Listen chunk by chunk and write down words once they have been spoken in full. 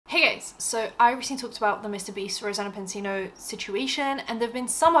guys, so I recently talked about the Mr Beast Rosanna Pansino situation, and there have been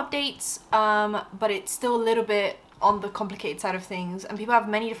some updates, but it's still a little bit on the complicated side of things, and people have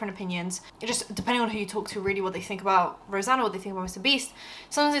many different opinions. It just depending on who you talk to, really, what they think about Rosanna, what they think about Mr Beast.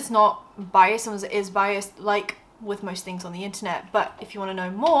 Sometimes it's not biased, sometimes it is biased, like with most things on the internet. But if you want to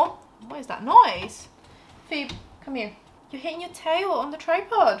know more, what is that noise? Phoebe, come here. You're hitting your tail on the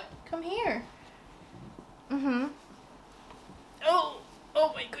tripod. Come here.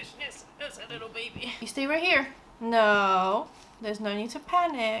 Oh my goodness, that's a little baby. You stay right here. No, there's no need to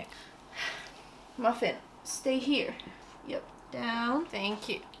panic. Muffin, stay here. Yep, down. Thank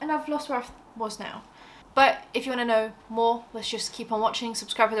you. And I've lost where I was now. But if you want to know more, let's just keep on watching,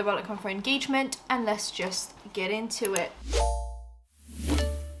 subscribe to the bell icon for engagement, and let's just get into it.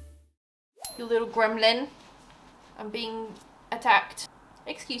 You little gremlin. I'm being attacked.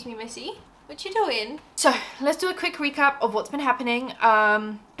 Excuse me, Missy. What you doing? So let's do a quick recap of what's been happening.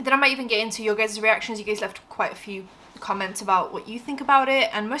 And then I might even get into your guys' reactions. You guys left quite a few comments about what you think about it,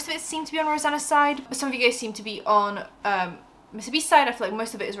 and most of it seemed to be on Rosanna's side, but some of you guys seem to be on Mr Beast's side. I feel like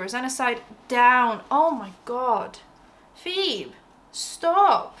most of it is Rosanna's side. Down. Oh my god. Phoebe,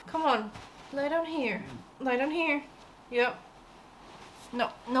 stop. Come on. Lie down here. Lie down here. Yep.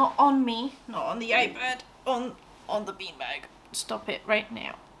 No, not on me. Not on the iPad. On the beanbag. Stop it right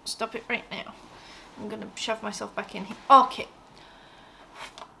now. Stop it right now. I'm gonna shove myself back in here. Okay.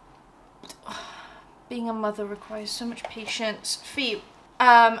 Being a mother requires so much patience. Phoebe,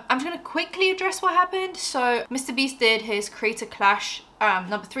 I'm just gonna quickly address what happened. So Mr Beast did his Creator Clash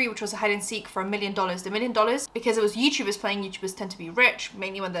number 3, which was a hide and seek for $1 million. The $1 million, because it was YouTubers playing. YouTubers tend to be rich,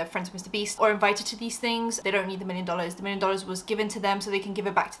 mainly when they're friends with Mr Beast or invited to these things. They don't need the $1 million. The $1 million was given to them so they can give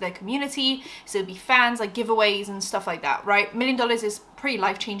it back to their community. So it'd be fans, like giveaways and stuff like that, right? $1 million is pretty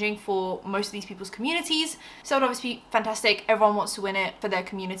life-changing for most of these people's communities. So it would obviously be fantastic. Everyone wants to win it for their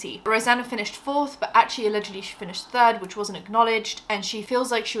community. Rosanna finished 4th, but actually allegedly she finished 3rd, which wasn't acknowledged, and she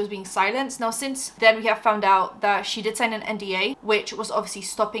feels like she was being silenced. Now since then we have found out that she did sign an NDA, which was obviously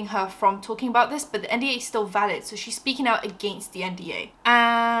stopping her from talking about this, but the NDA is still valid, so she's speaking out against the NDA.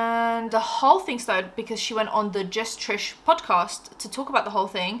 And the whole thing started because she went on the Just Trish podcast to talk about the whole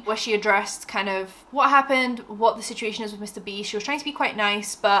thing, where she addressed kind of what happened, what the situation is with Mr Beast. She was trying to be quite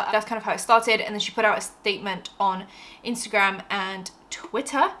nice, but that's kind of how it started. And then she put out a statement on Instagram and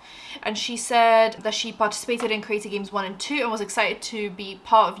Twitter, and she said that she participated in Creator Games 1 and 2 and was excited to be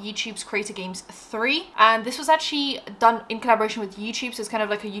part of YouTube's Creator Games 3, and this was actually done in collaboration with YouTube, so it's kind of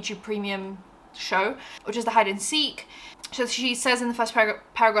like a YouTube premium show, which is the hide and seek. So she says in the first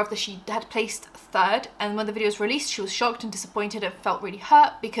paragraph that she had placed 3rd, and when the video was released she was shocked and disappointed and felt really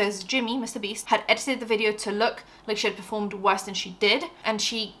hurt because Jimmy, Mr Beast, had edited the video to look like she had performed worse than she did, and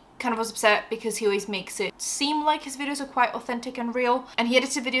she kind of was upset because he always makes it seem like his videos are quite authentic and real, and he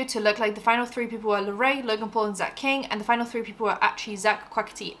edited the video to look like the final 3 people were Lorraine, Logan Paul and Zach King, and the final 3 people were actually Zach,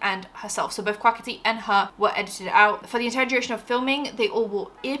 Quackity and herself. So both Quackity and her were edited out. For the entire duration of filming they all wore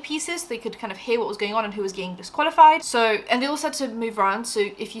earpieces so they could kind of hear what was going on and who was getting disqualified. So, and they also had to move around,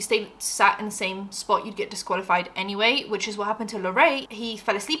 so if you sat in the same spot you'd get disqualified anyway, which is what happened to Lorraine. He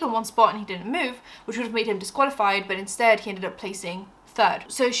fell asleep in one spot and he didn't move, which would have made him disqualified, but instead he ended up placing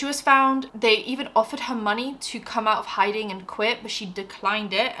 3rd. So she was found, they even offered her money to come out of hiding and quit, but she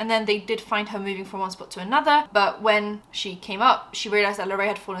declined it, and then they did find her moving from one spot to another, but when she came up she realized that Lorraine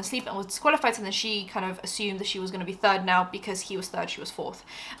had fallen asleep and was disqualified, and then she kind of assumed that she was going to be 3rd now because he was 3rd, she was 4th.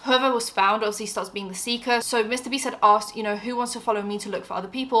 Whoever was found obviously starts being the seeker. So Mr Beast had asked, you know, who wants to follow me to look for other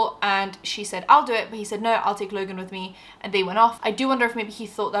people, and she said I'll do it, but he said no, I'll take Logan with me, and they went off. I do wonder if maybe he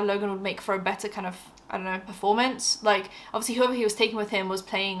thought that Logan would make for a better kind of, I don't know, performance. Like obviously whoever he was taking with him was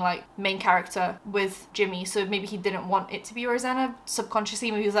playing like main character with Jimmy, so maybe he didn't want it to be Rosanna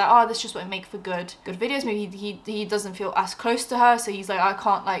subconsciously. Maybe he was like, oh, this just won't make for good videos. Maybe he doesn't feel as close to her, so he's like, I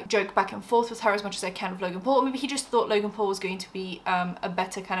can't like joke back and forth with her as much as I can with Logan Paul. Or maybe he just thought Logan Paul was going to be a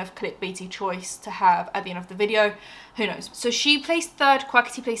better kind of clickbaity choice to have at the end of the video. Who knows? So she placed 3rd,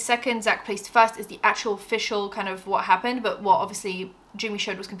 Quackity placed 2nd, Zach placed 1st is the actual official kind of what happened, but what obviously Jimmy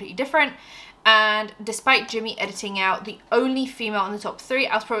showed was completely different. And despite Jimmy editing out the only female in the top 3,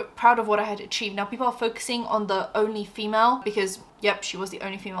 I was proud of what I had achieved. Now people are focusing on the only female because, yep, she was the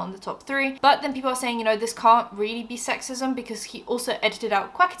only female in the top 3. But then people are saying, you know, this can't really be sexism because he also edited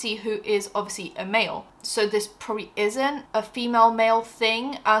out Quackity, who is obviously a male. So this probably isn't a female-male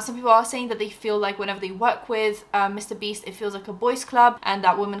thing. Some people are saying that they feel like whenever they work with Mr Beast, it feels like a boys' club and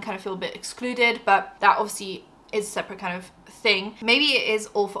that women kind of feel a bit excluded, but that obviously is a separate kind of thing. Maybe it is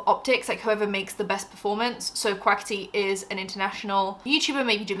all for optics, like whoever makes the best performance. So Quackity is an international YouTuber.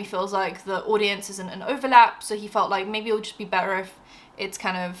 Maybe Jimmy feels like the audience isn't an overlap, so he felt like maybe it would just be better if it's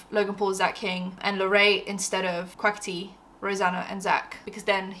kind of Logan Paul, Zach King, and Lorraine instead of Quackity, Rosanna and Zach, because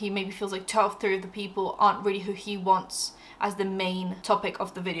then he maybe feels like 2 out of 3 of the people aren't really who he wants as the main topic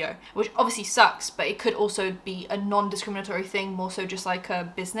of the video, which obviously sucks, but it could also be a non-discriminatory thing, more so just like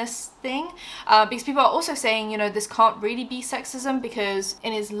a business thing, because people are also saying, you know, this can't really be sexism, because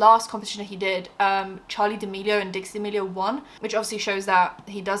in his last competition that he did, Charlie D'Amelio and Dixie D'Amelio won, which obviously shows that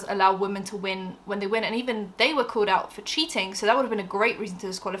he does allow women to win when they win, and even they were called out for cheating, so that would have been a great reason to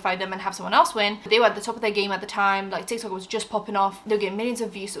disqualify them and have someone else win. They were at the top of their game at the time, like TikTok was just popping off, they were getting millions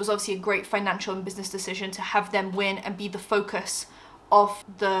of views, so it was obviously a great financial and business decision to have them win and be the focus of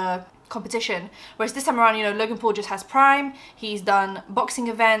the competition. Whereas this time around, you know, Logan Paul just has Prime, he's done boxing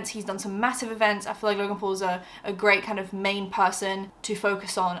events, he's done some massive events. I feel like Logan Paul's a great kind of main person to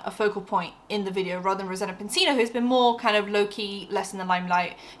focus on, a focal point in the video, rather than Rosanna Pansino, who's been more kind of low-key, less in the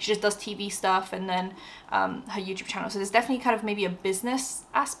limelight. She just does TV stuff and then her YouTube channel. So there's definitely kind of maybe a business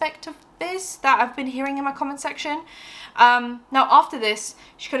aspect of this that I've been hearing in my comment section. Now after this,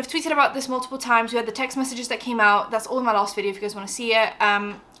 she kind of tweeted about this multiple times. We had the text messages that came out. That's all in my last video if you guys want to see it.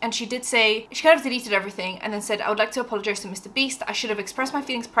 And she did say, she kind of deleted everything and then said, I would like to apologize to Mr Beast. I should have expressed my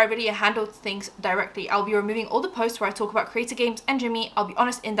feelings privately and handled things directly. I'll be removing all the posts where I talk about Creator Games and Jimmy. I'll be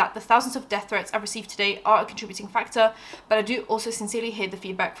honest in that the thousands of death threats I've received today are a contributing factor, but I do also sincerely hear the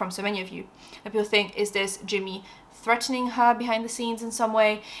feedback from so many of you. And people think, is this Jimmy threatening her behind the scenes in some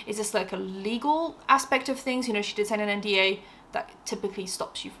way? Is this like a legal aspect of things? You know, she did sign an NDA that typically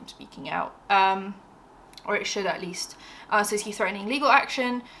stops you from speaking out, or it should at least. So is he threatening legal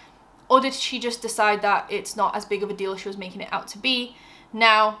action, or did she just decide that it's not as big of a deal as she was making it out to be?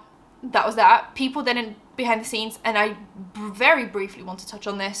 Now, that was that. People then behind the scenes, and I very briefly want to touch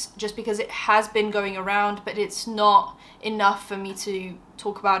on this just because it has been going around, but it's not enough for me to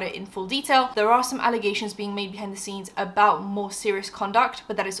talk about it in full detail. There are some allegations being made behind the scenes about more serious conduct,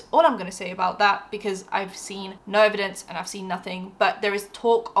 but that is all I'm going to say about that, because I've seen no evidence and I've seen nothing, but there is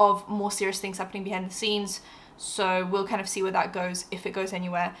talk of more serious things happening behind the scenes, so we'll kind of see where that goes, if it goes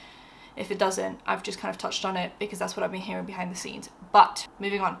anywhere. If it doesn't, I've just kind of touched on it because that's what I've been hearing behind the scenes. But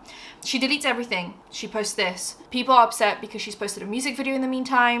moving on, she deletes everything. She posts this. People are upset because she's posted a music video in the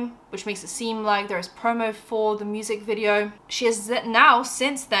meantime, which makes it seem like there is promo for the music video. She has now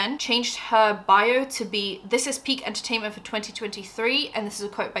since then changed her bio to be, "This is peak entertainment for 2023," and this is a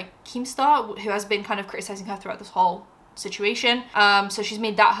quote by Keemstar, who has been kind of criticizing her throughout this whole situation. So she's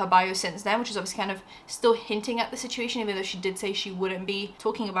made that her bio since then, which is obviously kind of still hinting at the situation, even though she did say she wouldn't be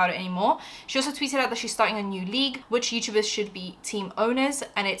talking about it anymore. She also tweeted out that she's starting a new league, which YouTubers should be team owners,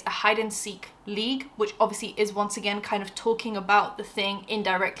 and it's a hide and seek league, which obviously is once again kind of talking about the thing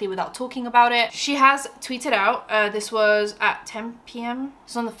indirectly without talking about it. She has tweeted out, this was at 10 p.m.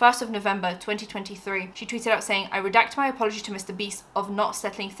 It's on the 1st of November 2023. She tweeted out saying, "I redact my apology to Mr Beast of not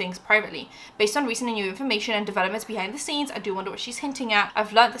settling things privately. Based on recent and new information and developments behind the scenes, I do wonder what she's hinting at.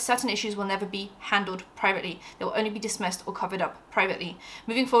 I've learned that certain issues will never be handled privately. They will only be dismissed or covered up privately.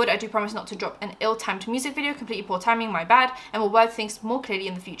 Moving forward, I do promise not to drop an ill-timed music video, completely poor timing, my bad, and will word things more clearly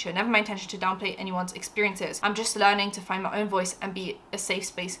in the future. Never my intention to downplay anyone's experiences. I'm just learning to find my own voice and be a safe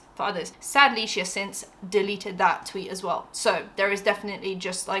space for others." Sadly, she has since deleted that tweet as well. So there is definitely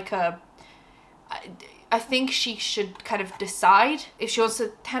just like I think she should kind of decide if she wants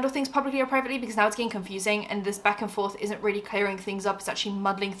to handle things publicly or privately, because now it's getting confusing and this back and forth isn't really clearing things up. It's actually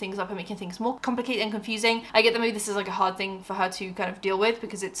muddling things up and making things more complicated and confusing. I get that maybe this is like a hard thing for her to kind of deal with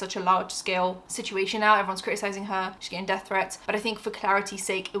because it's such a large scale situation now. Everyone's criticizing her, she's getting death threats, but I think for clarity's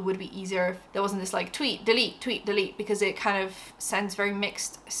sake it would be easier if there wasn't this like tweet, delete, because it kind of sends very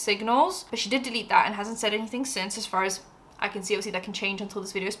mixed signals. But she did delete that and hasn't said anything since, as far as I can see. Obviously that can change until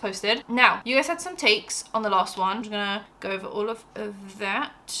this video is posted. Now, you guys had some takes on the last one. I'm just gonna go over all of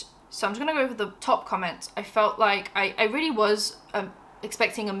that. So I'm just gonna go over the top comments. I felt like I really was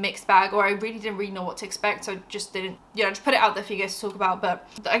expecting a mixed bag, or I really didn't really know what to expect, so just didn't, you know, just put it out there for you guys to talk about. But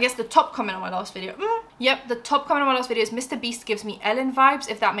I guess the top comment on my last video, yep, the top comment on my last video is, "Mr Beast gives me Ellen vibes,"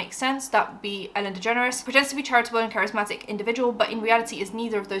 if that makes sense. That would be Ellen DeGeneres. "Pretends to be charitable and charismatic individual, but in reality is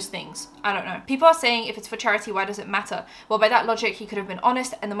neither of those things. I don't know. People are saying if it's for charity, why does it matter? Well, by that logic, he could have been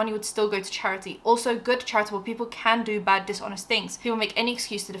honest and the money would still go to charity. Also, good charitable people can do bad, dishonest things. People make any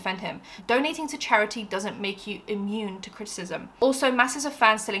excuse to defend him. Donating to charity doesn't make you immune to criticism. Also, masses of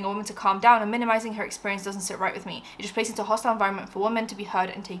fans telling a woman to calm down and minimizing her experience doesn't sit right with me. It just plays into a hostile environment for women to be heard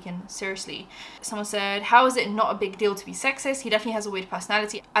and taken seriously." Someone said, said, how is it not a big deal to be sexist? He definitely has a weird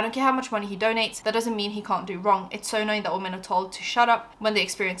personality. I don't care how much money he donates. That doesn't mean he can't do wrong. It's so annoying that women are told to shut up when they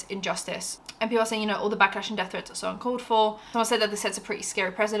experience injustice. And people are saying, you know, all the backlash and death threats are so uncalled for. Someone said that this sets a pretty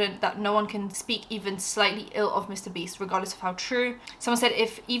scary precedent, that no one can speak even slightly ill of Mr Beast, regardless of how true. Someone said,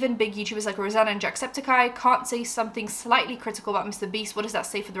 if even big YouTubers like Rosanna and Jacksepticeye can't say something slightly critical about Mr Beast, what does that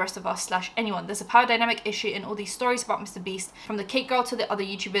say for the rest of us / anyone? There's a power dynamic issue in all these stories about Mr Beast. From the cake girl to the other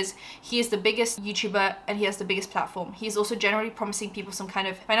YouTubers, he is the biggest YouTuber and he has the biggest platform. He is also generally promising people some kind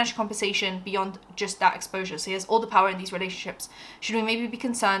of financial compensation beyond just that exposure. So he has all the power in these relationships. Should we maybe be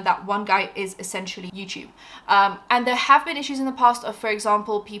concerned that one guy is essentially YouTube? And there have been issues in the past of, for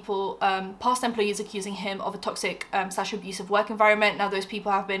example, people, past employees accusing him of a toxic / abusive work environment. Now those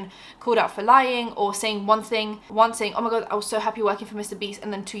people have been called out for lying or saying one thing, saying, oh my god, I was so happy working for Mr Beast,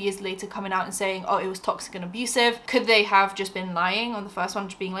 and then 2 years later coming out and saying, oh, it was toxic and abusive. Could they have just been lying on the first one,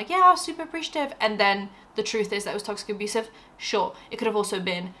 just being like, yeah, I was super appreciative, and then the truth is that it was toxic and abusive? Sure. It could have also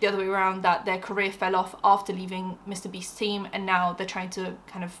been the other way around, that their career fell off after leaving Mr Beast's team and now they're trying to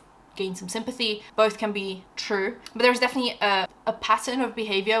kind of gain some sympathy. Both can be true, but there's definitely a pattern of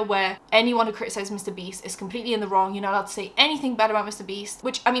behavior where anyone who criticizes Mr Beast is completely in the wrong. You're not allowed to say anything bad about Mr Beast,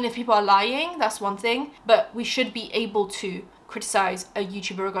 which, I mean, if people are lying, that's one thing, but we should be able to criticize a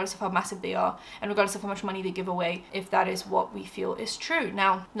YouTuber regardless of how massive they are and regardless of how much money they give away, if that is what we feel is true.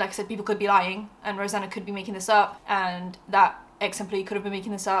 Now, like I said, people could be lying, and Rosanna could be making this up, and that ex-employee could have been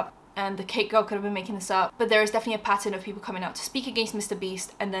making this up, and the cake girl could have been making this up, but there is definitely a pattern of people coming out to speak against Mr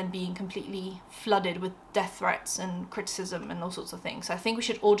Beast and then being completely flooded with death threats and criticism and all sorts of things. So I think we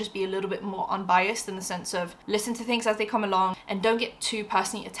should all just be a little bit more unbiased in the sense of listen to things as they come along and don't get too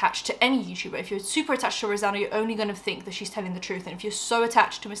personally attached to any YouTuber. If you're super attached to Rosanna, you're only going to think that she's telling the truth, and if you're so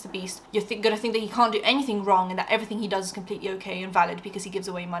attached to Mr Beast, you're going to think that he can't do anything wrong and that everything he does is completely okay and valid because he gives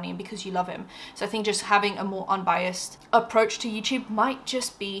away money and because you love him. So I think just having a more unbiased approach to YouTube might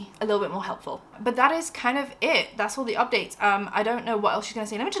just be a little bit more helpful. But that is kind of it. That's all the updates. I don't know what else she's gonna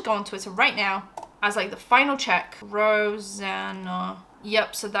say. Let me just go on Twitter right now as like the final check. Rosanna.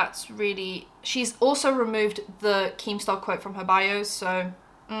 Yep, so that's really... She's also removed the Keemstar quote from her bio, so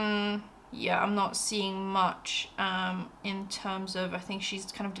yeah, I'm not seeing much in terms of... I think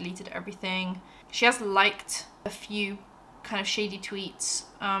she's kind of deleted everything. She has liked a few kind of shady tweets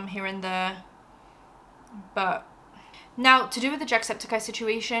here and there, but... Now, to do with the Jacksepticeye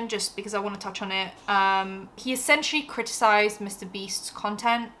situation, just because I want to touch on it, he essentially criticized Mr Beast's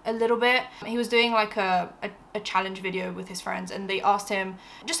content a little bit. He was doing like a challenge video with his friends, and they asked him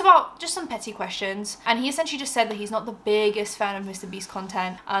just some petty questions, and he essentially just said that he's not the biggest fan of Mr Beast's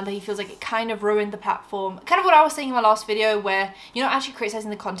content, and that he feels like it kind of ruined the platform. Kind of what I was saying in my last video, where you're not actually criticizing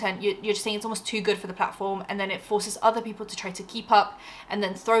the content, you're just saying it's almost too good for the platform, and then it forces other people to try to keep up and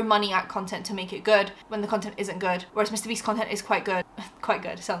then throw money at content to make it good when the content isn't good. Whereas Mr Beast's content is quite good. Quite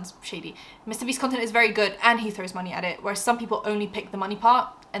good, sounds shady. Mr Beast's content is very good and he throws money at it, whereas some people only pick the money part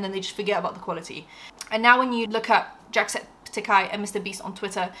and then they just forget about the quality. And now when you look at Jacksepticeye and Mr Beast on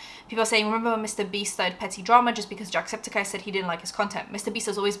Twitter, people are saying, remember when Mr Beast started petty drama just because Jacksepticeye said he didn't like his content? Mr Beast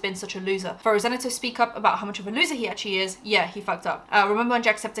has always been such a loser. For Rosanna to speak up about how much of a loser he actually is, yeah, he fucked up. Remember when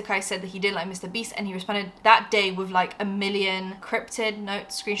Jacksepticeye said that he didn't like Mr Beast, and he responded that day with like 1 million cryptid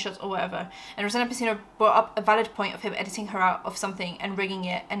notes, screenshots, or whatever. And Rosanna Pansino brought up a valid point of him editing her out of something and rigging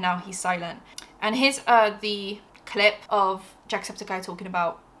it, and now he's silent. And here's the clip of Jacksepticeye talking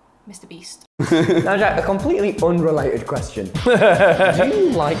about Mr Beast. Now Jack, a completely unrelated question. Do you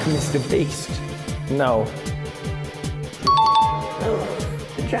like Mr Beast? No.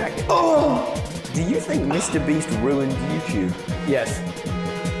 Jack, oh! Do you think Mr Beast ruined YouTube? Yes.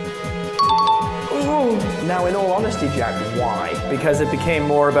 Oh! Now in all honesty, Jack, why? Because it became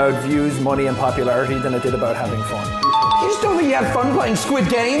more about views, money, and popularity than it did about having fun. You just don't think you had fun playing Squid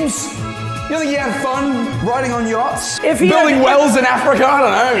Games? You don't think you had fun riding on yachts? Building wells in Africa? I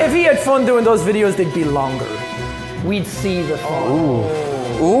don't know. If he had fun doing those videos, they'd be longer. We'd see the fun. Ooh.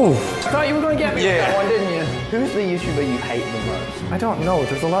 Ooh. I thought you were going to get me with that one, didn't you? Who's the YouTuber you hate the most? I don't know.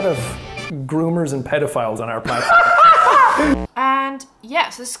 There's a lot of groomers and pedophiles on our platform. And yeah,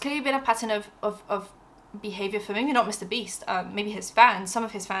 so this has clearly been a pattern of behavior for maybe not Mr Beast, maybe his fans, some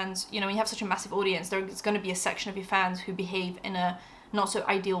of his fans. You know, when you have such a massive audience, there's going to be a section of your fans who behave in a not so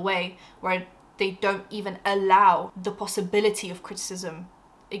ideal way, where they don't even allow the possibility of criticism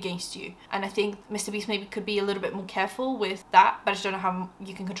against you. And I think Mr Beast maybe could be a little bit more careful with that, but I just don't know how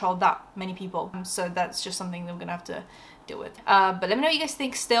you can control that many people. So that's just something that we're gonna have to deal with. But let me know what you guys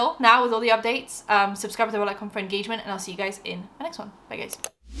think still now with all the updates. Subscribe to the bell icon for engagement, and I'll see you guys in my next one. Bye guys.